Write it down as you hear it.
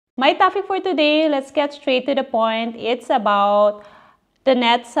My topic for today, let's get straight to the point. It's about the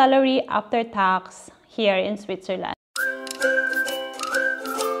net salary after tax here in Switzerland.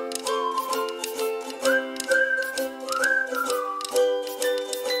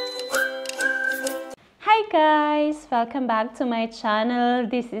 Hi guys, welcome back to my channel.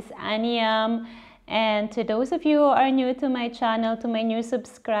 This is Aniam, and to those of you who are new to my channel, to my new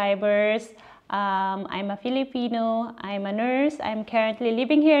subscribers, I'm a Filipino, I'm a nurse, I'm currently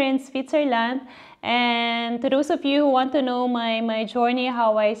living here in Switzerland. And to those of you who want to know my journey,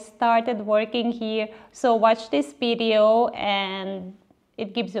 how I started working here, so watch this video and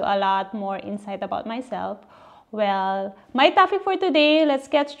it gives you a lot more insight about myself. Well, my topic for today, let's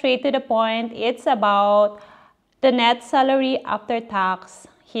get straight to the point. It's about the net salary after tax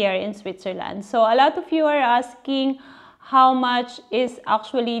here in Switzerland. So a lot of you are asking how much is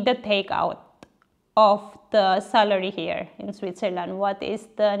actually the takeout of the salary here in Switzerland. What is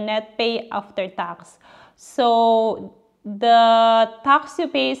the net pay after tax? So the tax you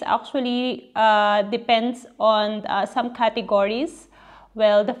pay is actually depends on some categories.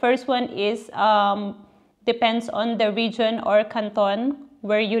 Well, the first one is depends on the region or canton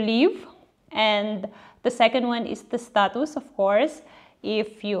where you live, and the second one is the status, of course,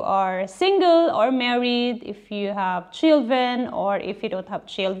 if you are single or married, if you have children or if you don't have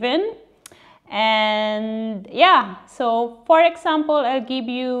children. And yeah, so for example, I'll give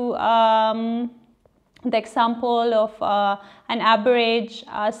you the example of an average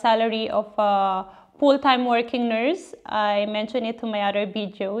salary of a full-time working nurse. I mentioned it to my other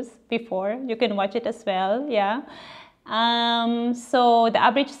videos before. You can watch it as well, yeah. So the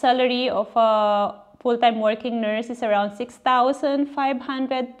average salary of a full-time working nurse is around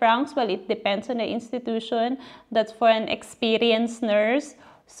 6,500 francs. Well, it depends on the institution. That's for an experienced nurse.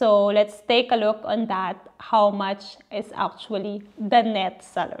 So let's take a look on that, how much is actually the net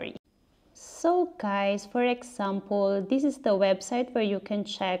salary. So guys, for example, this is the website where you can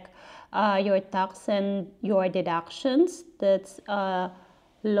check your tax and your deductions. That's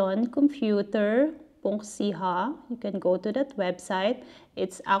loncomputer.ch. You can go to that website.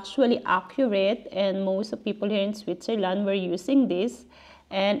 It's actually accurate, and most of people here in Switzerland were using this.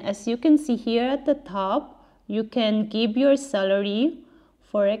 And as you can see here at the top, you can give your salary.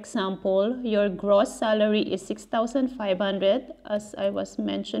 For example, your gross salary is 6,500, as I was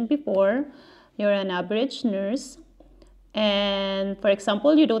mentioned before. You're an average nurse, and for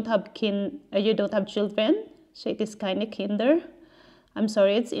example, you don't have children, so it is kind of kinder. I'm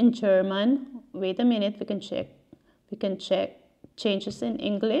sorry, it's in German. Wait a minute, we can check. We can check changes in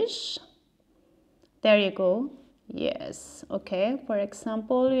English. There you go. Yes, okay. For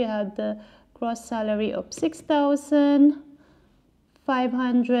example, you have the gross salary of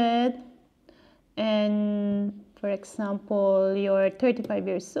 6,500, and for example, you're 35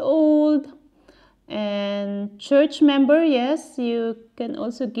 years old and church member. Yes, you can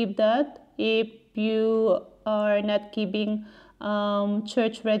also give that. If you are not giving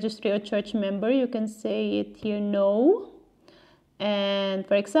church registry or church member, you can say it here no. And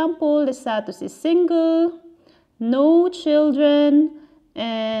for example, the status is single, no children,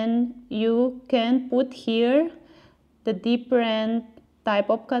 and you can put here the different type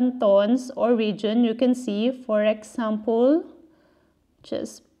of cantons or region. You can see, for example,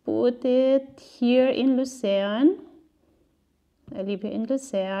 just put it here in Lucerne. I live here in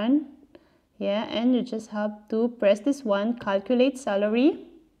Lucerne. Yeah, and you just have to press this one, calculate salary,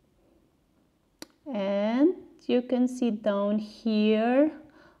 and you can see down here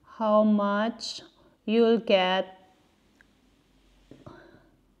how much you'll get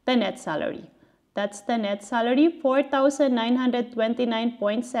the net salary. That's the net salary,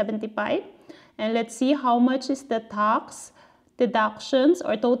 4,929.75. And let's see how much is the tax deductions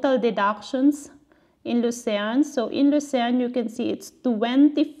or total deductions in Lucerne. So in Lucerne, you can see it's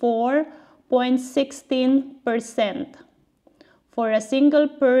 24.16%. For a single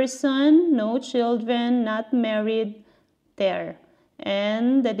person, no children, not married, there.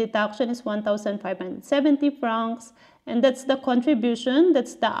 And the deduction is 1,570 francs. And that's the contribution.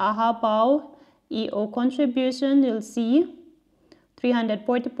 That's the AHBAU EO contribution. You'll see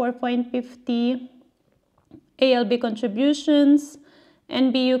 344.50. ALB contributions,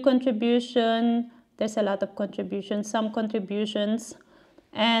 NBU contribution. There's a lot of contributions, some contributions.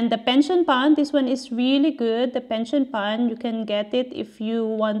 And the pension fund, this one is really good. The pension fund, you can get it if you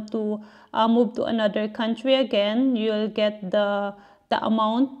want to move to another country again. You'll get the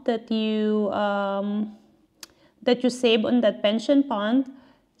amount that you save on that pension fund.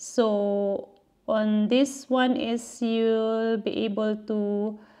 So on this one is you'll be able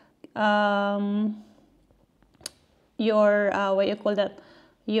to what you call that,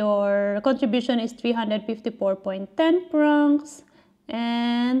 your contribution is 354.10 francs,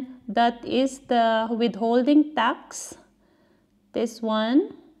 and that is the withholding tax, this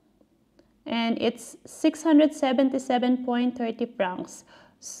one, and it's 677.30 francs.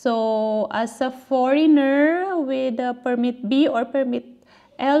 So as a foreigner with a permit B or permit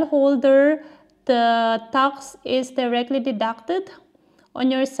L holder, the tax is directly deducted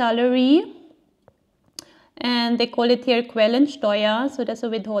on your salary, and they call it here Quellensteuer, so that's a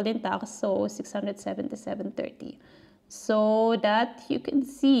withholding tax, so 677.30. So that you can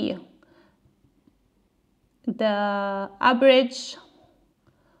see the average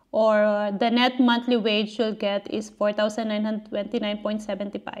or the net monthly wage you'll get is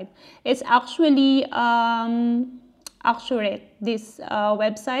 4,929.75. It's actually accurate, this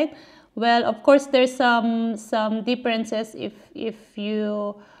website. Well, of course, there's some differences if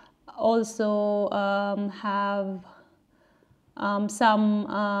you also have some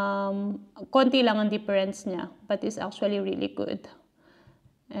konti lang ang difference niya, but it's actually really good.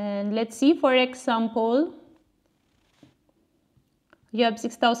 And let's see, for example, you have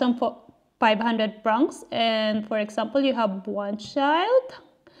 6,500 francs, and for example, you have one child,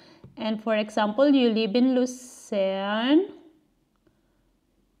 and for example, you live in Lucerne,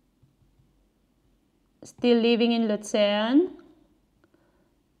 still living in Lucerne,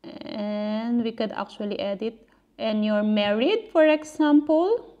 and we could actually edit, and you're married, for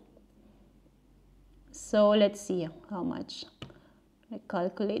example. So let's see how much. I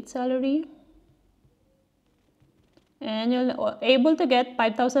calculate salary, and you're able to get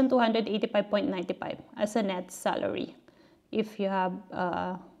 5,285.95 as a net salary if you have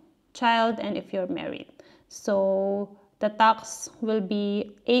a child and if you're married. So the tax will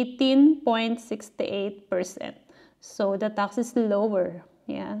be 18.68%. So the tax is lower.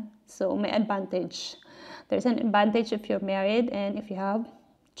 Yeah, so may advantage. There's an advantage if you're married and if you have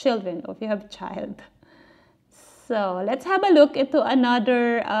children or if you have a child. So let's have a look into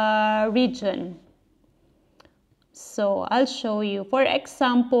another region. So I'll show you. For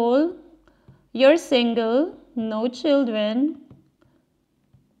example, you're single, no children.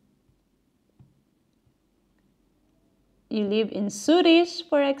 You live in Zurich,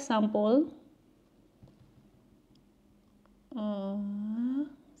 for example.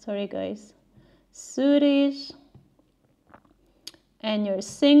 Sorry guys. Zurich. And you're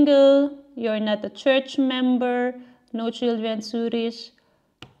single, you're not a church member, no children, Zurich.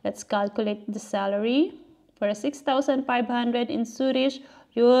 Let's calculate the salary. For 6,500 in Zurich,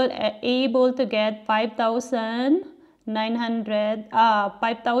 you'll able to get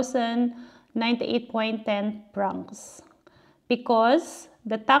 5,098.10 francs. Because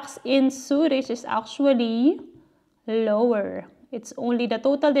the tax in Zurich is actually lower. It's only, the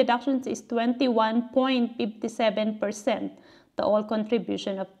total deductions is 21.57%, the all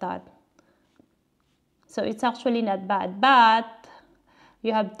contribution of that. So it's actually not bad, but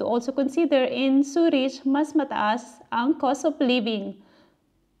you have to also consider in Zurich, mas mataas ang cost of living.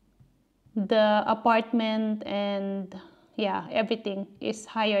 The apartment and yeah, everything is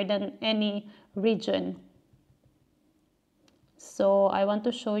higher than any region. So I want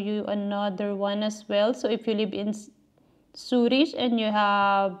to show you another one as well. So if you live in Zurich and you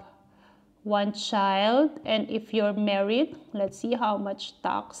have one child, and if you're married, let's see how much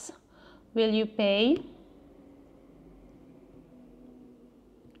tax will you pay.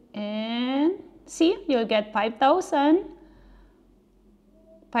 And see, you'll get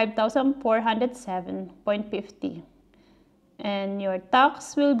 5,407.50. And your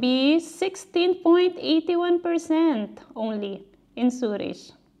tax will be 16.81% only in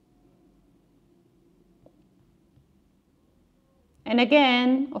Zurich. And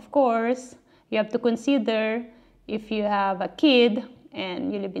again, of course, you have to consider if you have a kid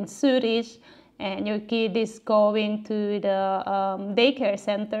and you live in Zurich and your kid is going to the daycare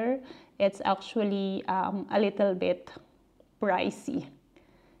center, it's actually a little bit pricey.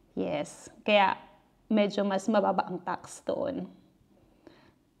 Yes, kaya medyo mas mababa ang tax doon.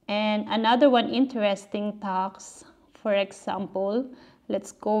 And another one interesting tax, for example,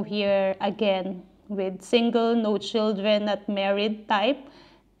 let's go here again with single, no children, not married type,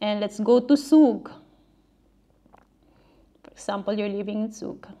 and let's go to Zug. For example, you're living in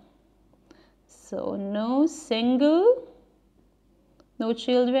Zug. So no single, no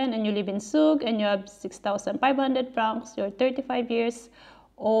children, and you live in Zug, and you have 6,500 francs, you're 35 years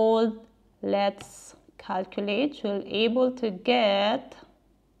old. Let's calculate. You're able to get,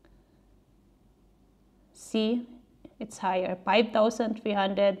 see, it's higher,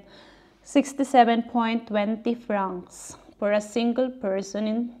 5,367.20 francs for a single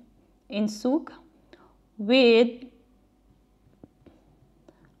person in Zug, with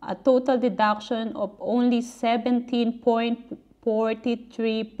a total deduction of only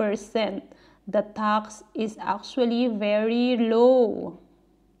 17.43%. The tax is actually very low.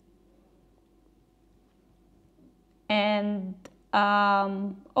 And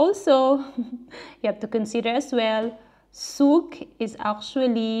also, you have to consider as well, souk is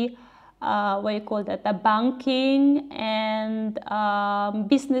actually what you call that, a banking and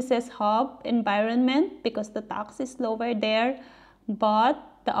businesses hub environment, because the tax is lower there, but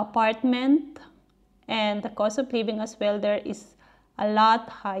the apartment and the cost of living as well there is a lot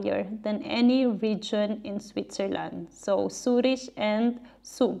higher than any region in Switzerland. So Zurich and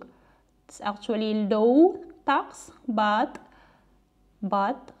Zug, it's actually low tax, but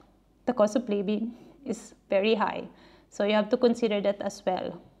the cost of living is very high. So you have to consider that as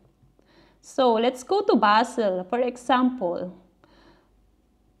well. So let's go to Basel. For example,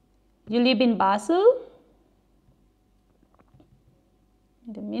 you live in Basel.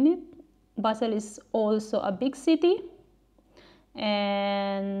 Wait a minute. Basel is also a big city,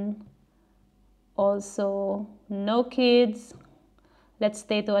 and also no kids. Let's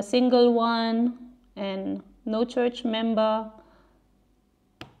stay to a single one, and no church member.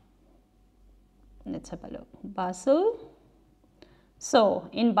 Let's have a look. Basel. So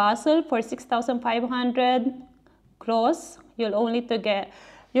in Basel, for 6,500 gross, you're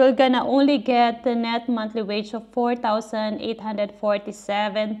gonna only get the net monthly wage of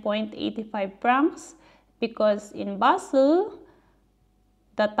 4,847.85 francs, because in Basel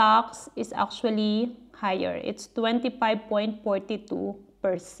the tax is actually higher. It's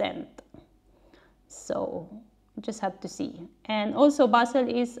 25.42%. So you just have to see. And also Basel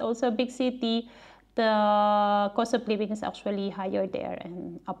is also a big city. The cost of living is actually higher there,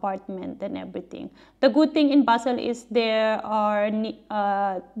 and apartment and everything. The good thing in Basel is there are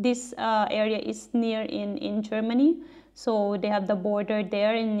this area is near in Germany, so they have the border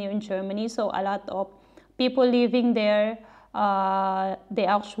there near in Germany. So a lot of people living there, they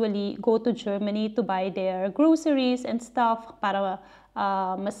actually go to Germany to buy their groceries and stuff para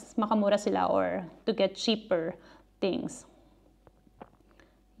mas makamura sila, or to get cheaper things.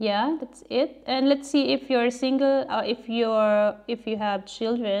 Yeah, that's it. And let's see if you're single, if you have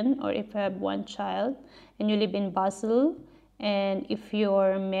children, or if you have one child and you live in Basel, and if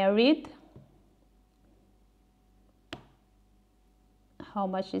you're married, how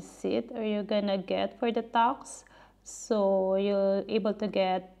much is it are you gonna get for the tax? So you're able to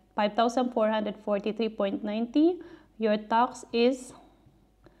get 5,443.90. Your tax is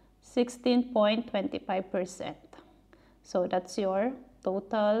 16.25%. So that's your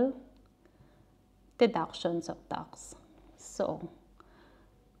total deductions of tax. So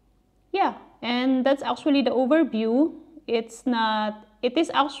yeah, and that's actually the overview. It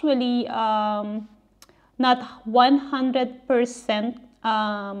is actually not 100%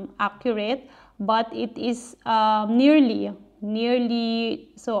 accurate, but it is nearly,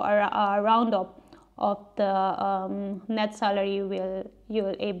 so a roundup of the net salary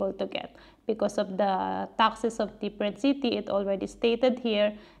you'll able to get, because of the taxes of different city. It already stated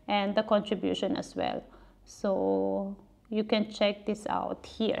here, and the contribution as well. So you can check this out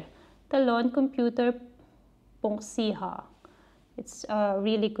here, talloncomputer.ch. It's a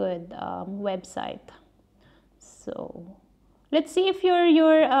really good website. So let's see if you're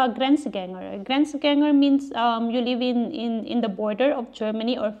Grenzgänger. Grenzgänger means you live in the border of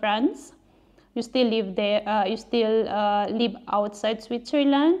Germany or France. You still live there. You still live outside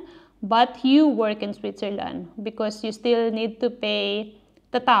Switzerland, but you work in Switzerland, because you still need to pay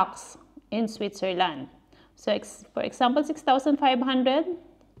the tax in Switzerland. So for example, 6,500,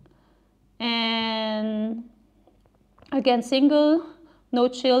 and again single, no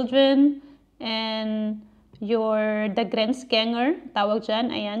children, and you're the Grenzgänger, tawag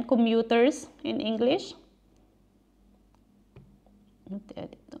dyan, ayan, commuters in English.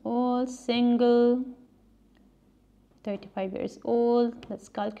 All single, 35 years old. Let's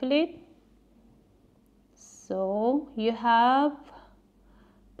calculate. So you have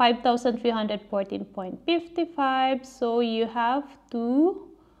 5,314.55. So you have to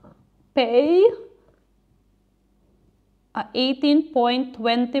pay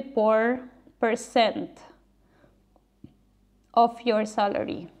 18.24% of your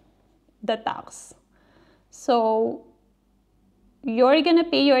salary, the tax. So you're gonna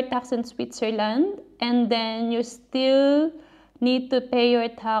pay your tax in Switzerland, and then you still need to pay your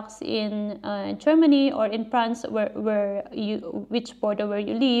tax in Germany or in France, which border where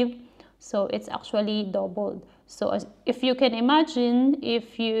you live. So it's actually doubled. So if you can imagine,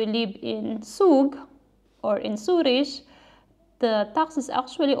 if you live in Zug or in Zurich, the tax is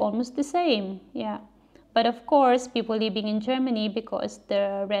actually almost the same. Yeah, But of course, people living in Germany, because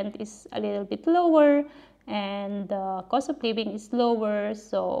the rent is a little bit lower and the cost of living is lower,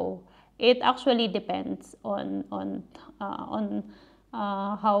 so it actually depends on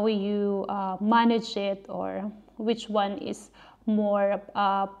how you manage it, or which one is more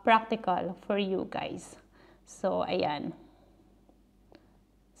practical for you guys. So ayan.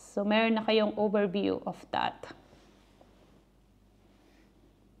 So meron na kayong overview of that.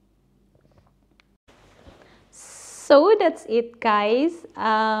 So that's it, guys.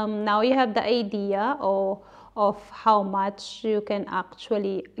 Now you have the idea of how much you can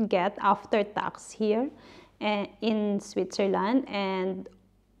actually get after tax here in Switzerland, and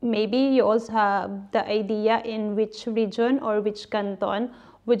maybe you also have the idea in which region or which canton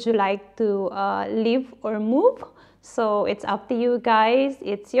would you like to live or move. So it's up to you guys.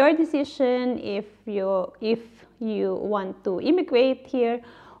 It's your decision if you want to immigrate here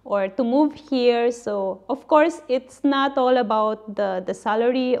or to move here. So of course, it's not all about the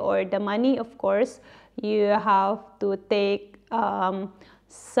salary or the money. Of course, you have to take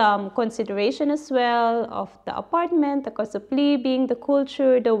some consideration as well of the apartment, the cost of living, the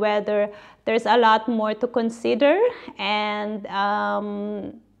culture, the weather. There's a lot more to consider, and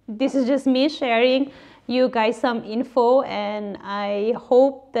this is just me sharing you guys some info, and I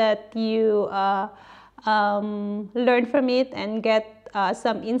hope that you learn from it and get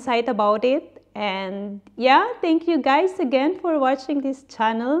some insight about it. And yeah, thank you guys again for watching this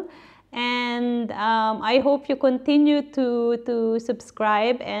channel, and I hope you continue to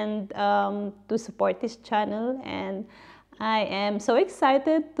subscribe and to support this channel. And I am so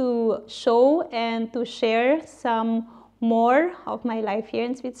excited to show and to share some more of my life here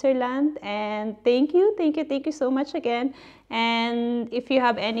in Switzerland. And thank you so much again. And if you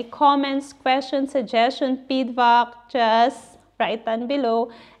have any comments, questions, suggestions, feedback, just write down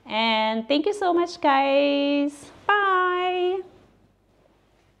below. And thank you so much, guys.